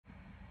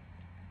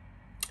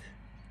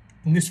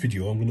In this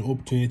video I'm going to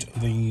update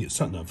the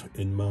Satnav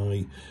in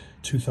my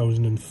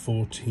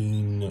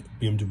 2014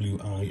 BMW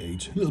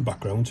i8. A little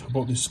background: I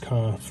bought this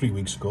car 3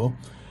 weeks ago.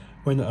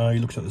 When I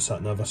looked at the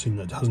Satnav, I seen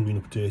that it hasn't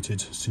been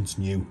updated since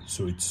new,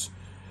 so it's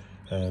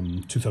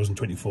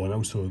 2024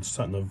 now, so the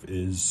Satnav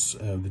is,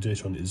 the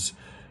date on it is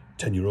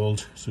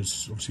 10-year-old, so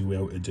it's obviously way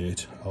out of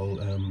date. What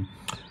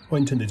I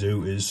intend to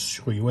do is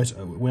show you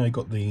where I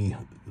got the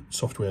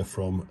software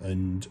from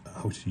and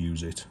how to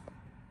use it.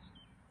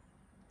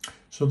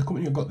 So the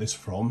company I got this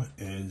from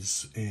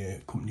is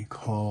a company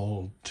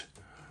called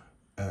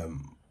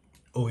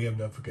OEM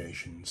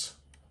Navigations.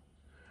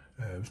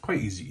 It's quite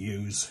easy to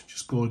use.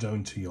 Just go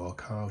down to your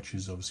car, which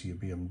is obviously a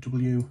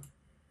BMW.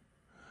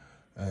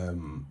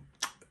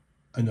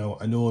 I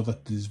know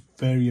that there's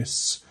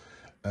various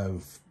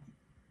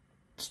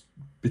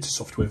bits of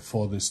software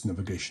for this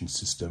navigation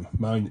system.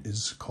 Mine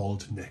is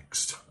called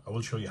Next. I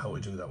will show you how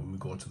to do that when we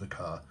go to the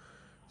car.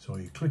 So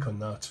you click on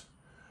that.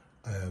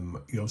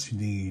 You obviously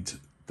need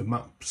the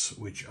maps,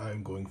 which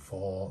I'm going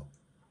for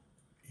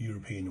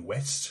European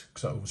West,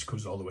 because that obviously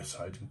covers all the west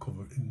side,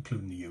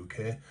 including the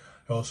UK.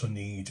 I also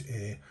need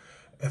a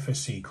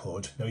FSC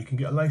code. Now you can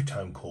get a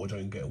lifetime code or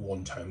you can get a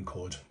one-time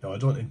code. Now I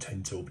don't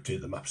intend to update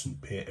the maps and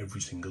pay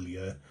every single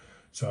year,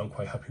 so I'm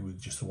quite happy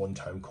with just a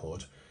one-time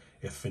code.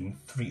 If in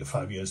 3 to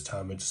 5 years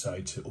time I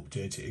decide to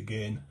update it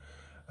again,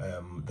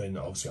 then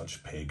obviously I'll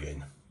just pay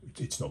again.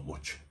 It's not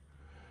much.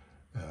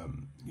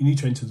 You need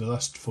to enter the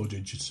last 4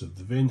 digits of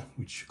the VIN,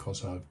 which of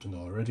course I've done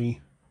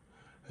already,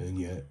 and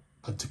yeah,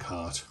 add to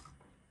cart.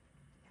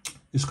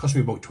 This cost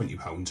me about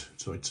 £20,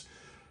 so it's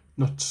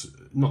not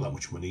that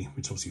much money.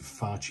 It's obviously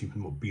far cheaper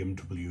than what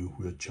BMW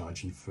were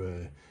charging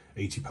for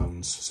 £80,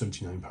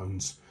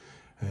 £79.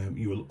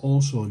 You will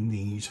also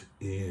need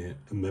a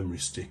memory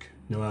stick.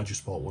 Now I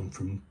just bought one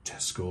from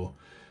Tesco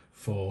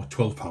for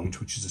 £12,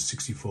 which is a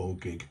 64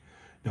 gig.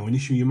 Now an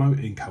issue you might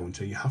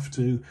encounter, you have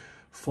to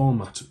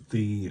format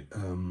the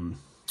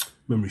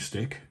memory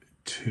stick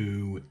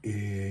to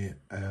a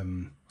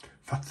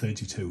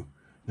FAT32.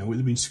 Now with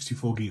it being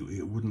 64 gig,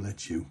 it wouldn't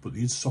let you, but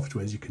these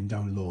softwares you can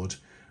download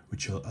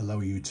which will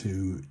allow you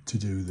to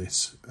do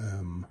this.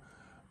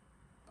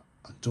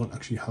 I don't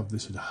actually have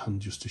this at hand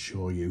just to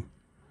show you.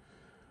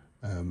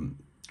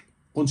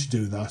 Once you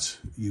do that,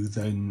 you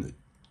then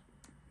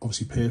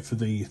obviously pay for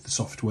the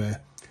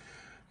software.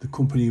 The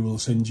company will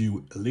send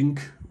you a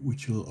link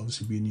which will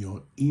obviously be in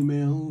your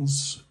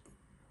emails.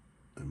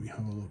 Let me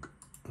have a look.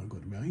 I'll go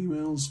to my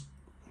emails.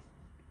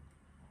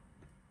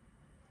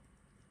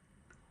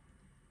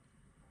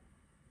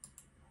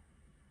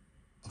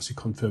 Obviously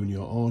confirming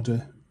your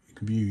order. You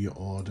can view your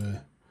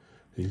order.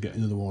 Then you'll get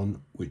another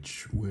one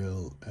which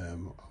will, I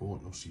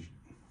won't obviously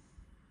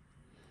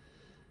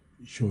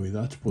show you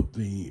that, but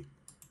they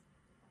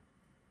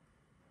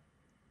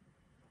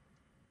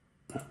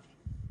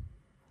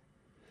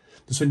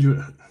send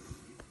you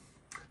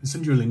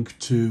a link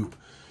to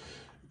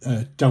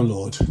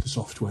download the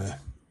software,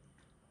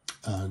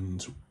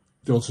 and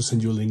they also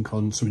send you a link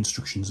on some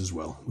instructions as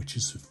well, which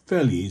is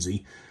fairly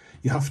easy.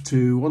 You have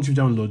to, once you've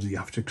downloaded it, you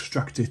have to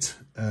extract it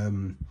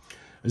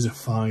as a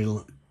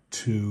file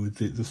to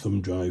the thumb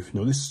drive.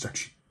 Now this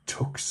actually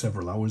took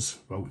several hours,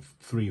 about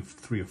three or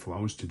 4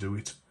 hours to do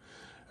it,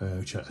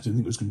 which I didn't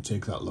think it was going to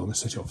take that long. I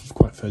set it off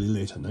quite fairly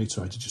late at night,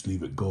 so I had to just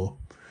leave it go.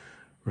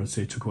 Where I'd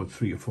say it took about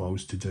 3 or 4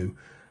 hours to do.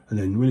 And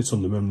then when it's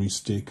on the memory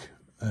stick,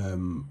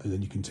 and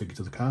then you can take it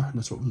to the car, and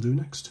that's what we'll do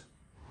next.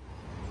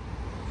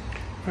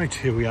 Right,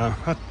 here we are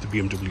at the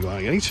BMW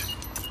i8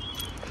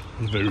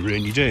 on a very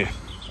rainy day.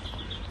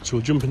 So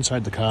we'll jump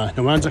inside the car.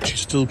 Now mine's actually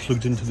still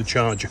plugged into the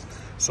charger,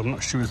 so I'm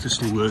not sure if this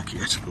will work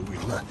yet, but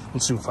we'll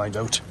soon find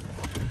out.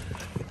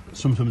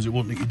 Sometimes it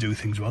won't let you do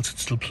things whilst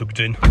it's still plugged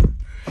in.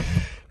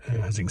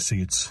 As you can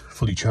see, it's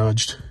fully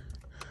charged.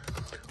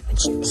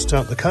 Let's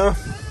start the car.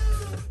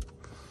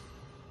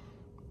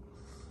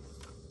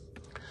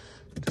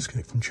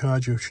 Disconnect from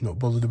charger, which you're not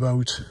bothered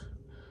about.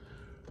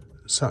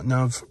 Sat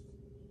nav.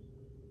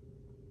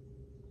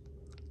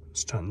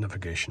 Start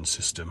navigation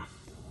system.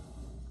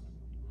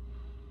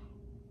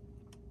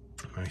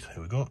 Right,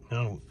 there we go.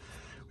 Now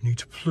we need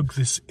to plug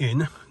this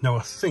in. Now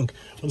I think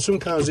on some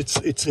cars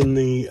it's in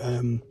the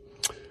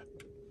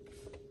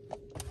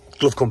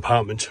glove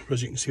compartment.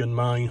 As you can see on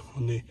mine,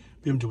 on the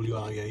BMW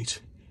i8,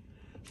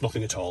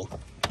 nothing at all.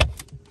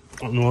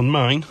 And on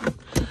mine,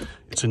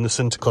 it's in the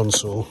centre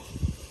console,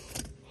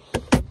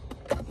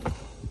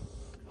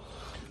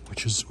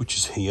 which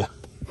is here.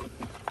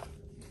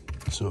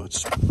 So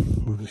it's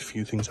moving a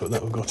few things out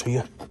that we've got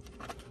here,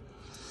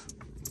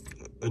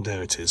 and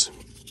there it is.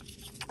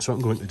 So what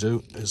I'm going to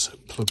do is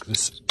plug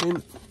this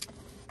in.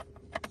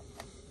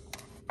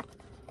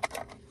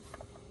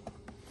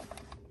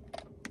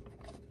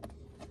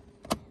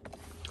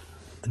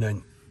 And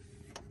then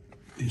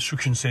the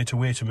instructions say to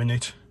wait a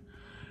minute,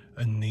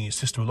 and the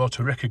system will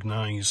auto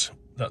recognise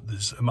that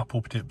there's a map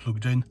update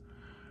plugged in,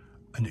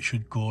 and it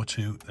should go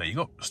to, there you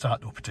go,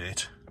 start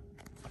update.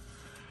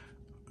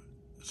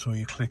 So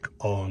you click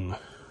on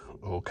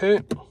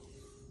OK,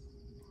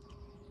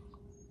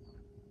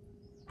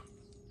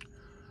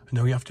 And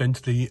now you have to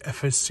enter the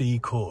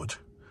FSC code.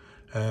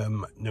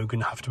 Now you're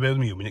going to have to bear with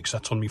me a minute because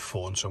that's on my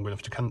phone, so I'm going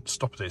to have to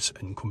stop this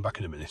and come back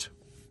in a minute.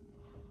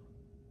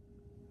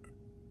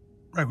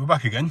 Right, we're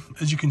back again.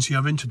 As you can see,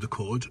 I've entered the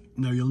code.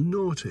 Now you'll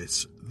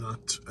notice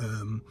that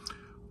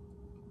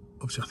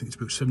obviously I think it's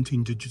about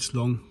 17 digits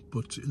long,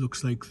 but it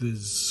looks like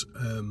there's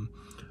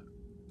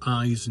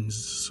I's and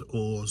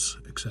O's,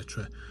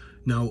 etc.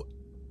 Now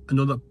I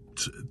know that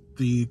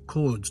the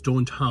codes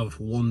don't have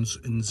ones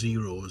and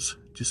zeros,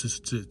 just as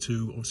to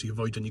obviously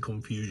avoid any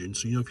confusion.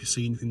 So you know, if you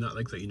see anything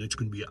like that, you know it's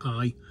going to be an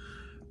I,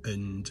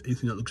 and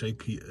anything that looks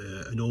like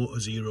an O or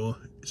zero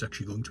is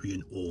actually going to be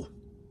an O.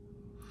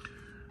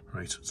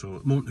 Right, so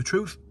moment of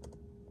truth,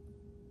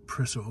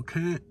 press OK,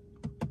 and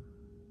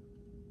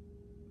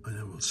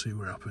then we'll see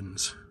what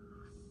happens.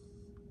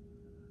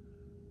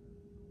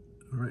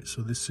 Alright,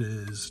 so this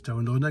is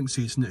downloading. I can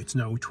see it's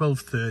now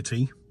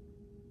 12:30.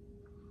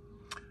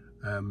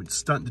 It's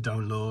starting to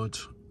download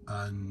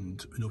and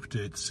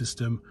update the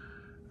system,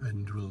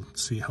 and we'll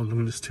see how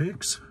long this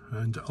takes,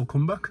 and I'll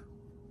come back.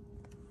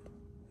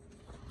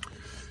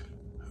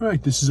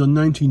 Alright, this is on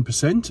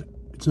 19%.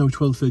 It's now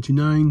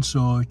 12:39,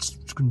 so it's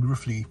going to be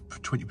roughly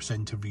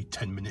 20% every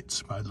 10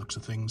 minutes by the looks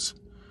of things.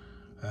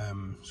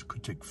 So it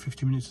could take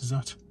 50 minutes, is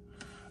that?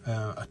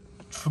 I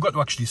forgot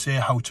to actually say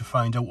how to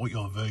find out what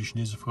your version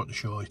is. I forgot to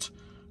show it.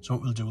 So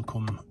what we'll do, we'll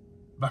come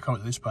back out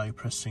of this by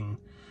pressing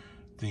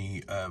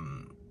the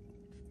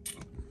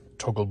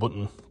toggle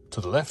button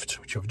to the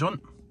left, which I've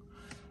done,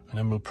 and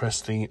then we'll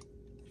press the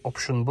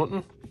option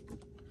button,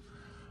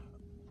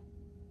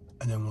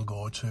 and then we'll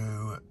go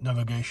to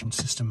navigation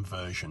system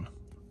version.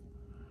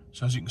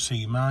 So as you can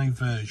see, my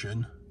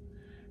version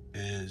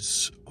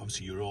is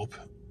obviously Europe,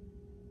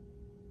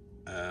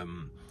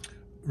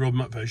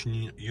 roadmap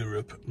version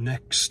Europe.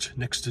 Next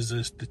is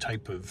the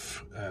type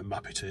of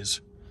map it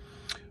is,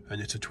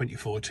 and it's a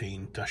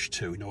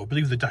 2014-2. Now I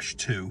believe the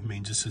 -2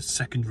 means it's a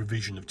second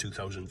revision of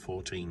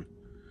 2014.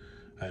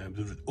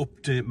 The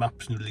update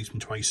maps are released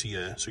twice a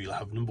year, so you'll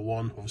have number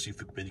 1 obviously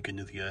for the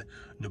beginning of the year,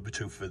 number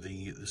 2 for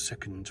the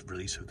second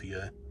release of the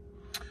year.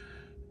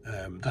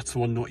 That's the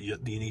one that you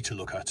need to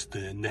look at,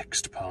 the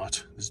next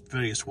part. There's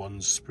various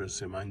ones,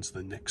 but mine's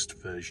the next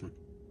version.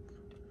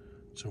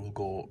 So we'll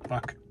go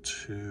back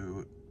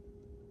to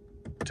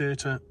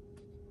data.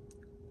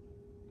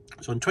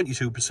 It's on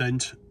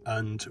 22%,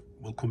 and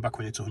we'll come back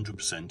when it's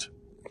 100%.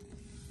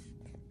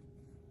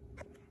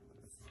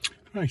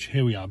 Right,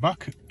 here we are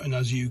back, and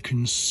as you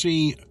can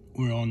see,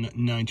 we're on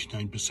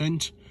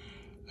 99%,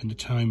 and the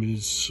time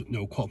is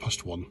now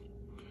 1:15.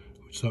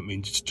 So that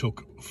means it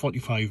took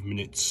 45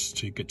 minutes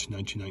to get to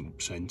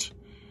 99%.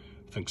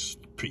 I think it's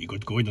pretty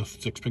good going. I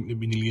was expecting it to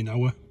be nearly an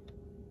hour.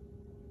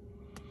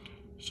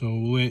 So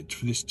we'll wait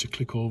for this to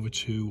click over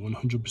to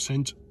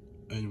 100%,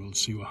 and we'll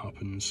see what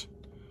happens.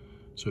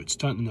 So it's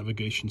starting the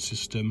navigation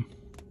system.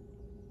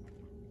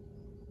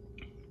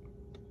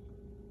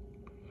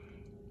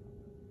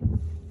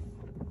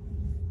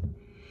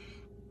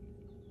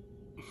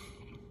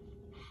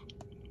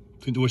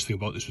 I think the worst thing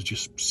about this was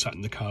just sat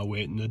in the car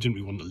waiting. I didn't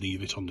really want to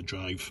leave it on the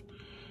drive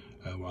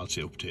whilst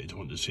it updated. I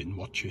wanted to sit and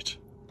watch it.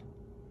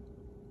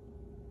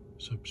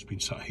 So I've just been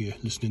sat here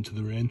listening to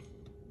the rain.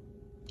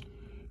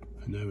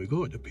 And there we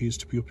go, it appears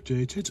to be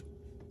updated.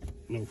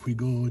 Now if we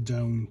go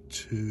down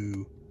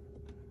to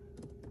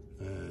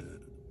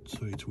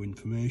to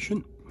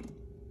information,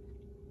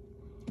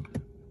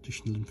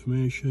 additional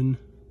information,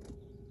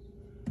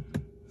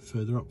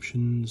 further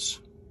options.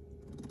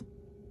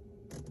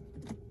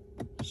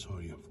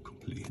 Sorry, I've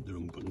completely hit the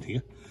wrong button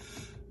here.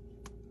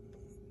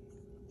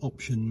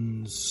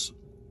 Options,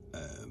 the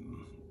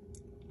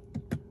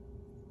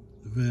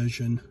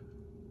version,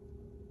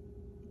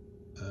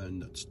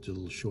 and that's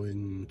still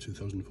showing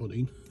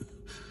 2014.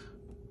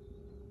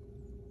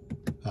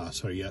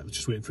 Sorry, yeah,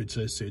 just waiting for it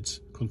to say it's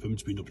confirmed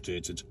it's been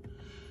updated.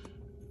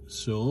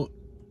 So,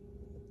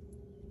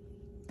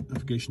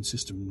 navigation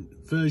system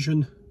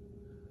version,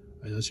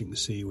 and as you can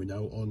see, we're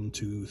now on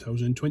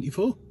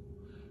 2024.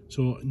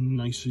 So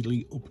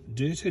nicely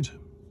updated.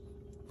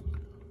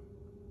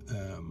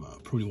 I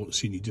probably won't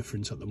see any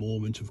difference at the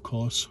moment, of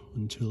course,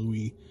 until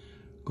we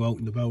go out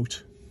and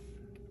about.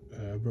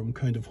 But I'm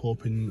kind of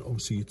hoping,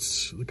 obviously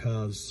it's the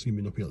cars, you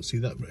may not be able to see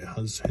that, but it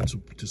has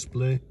heads-up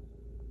display.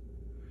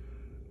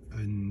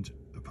 And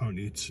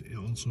apparently it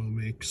also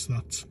makes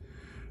that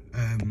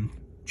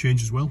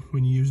change as well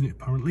when you're using it,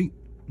 apparently.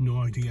 No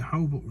idea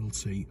how, but we'll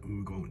see when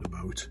we go out and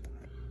about.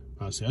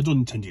 As I say, I don't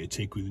intend it to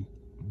take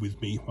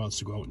with me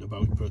whilst I go out and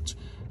about, but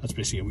that's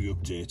basically how we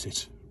update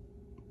it.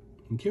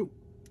 Thank you.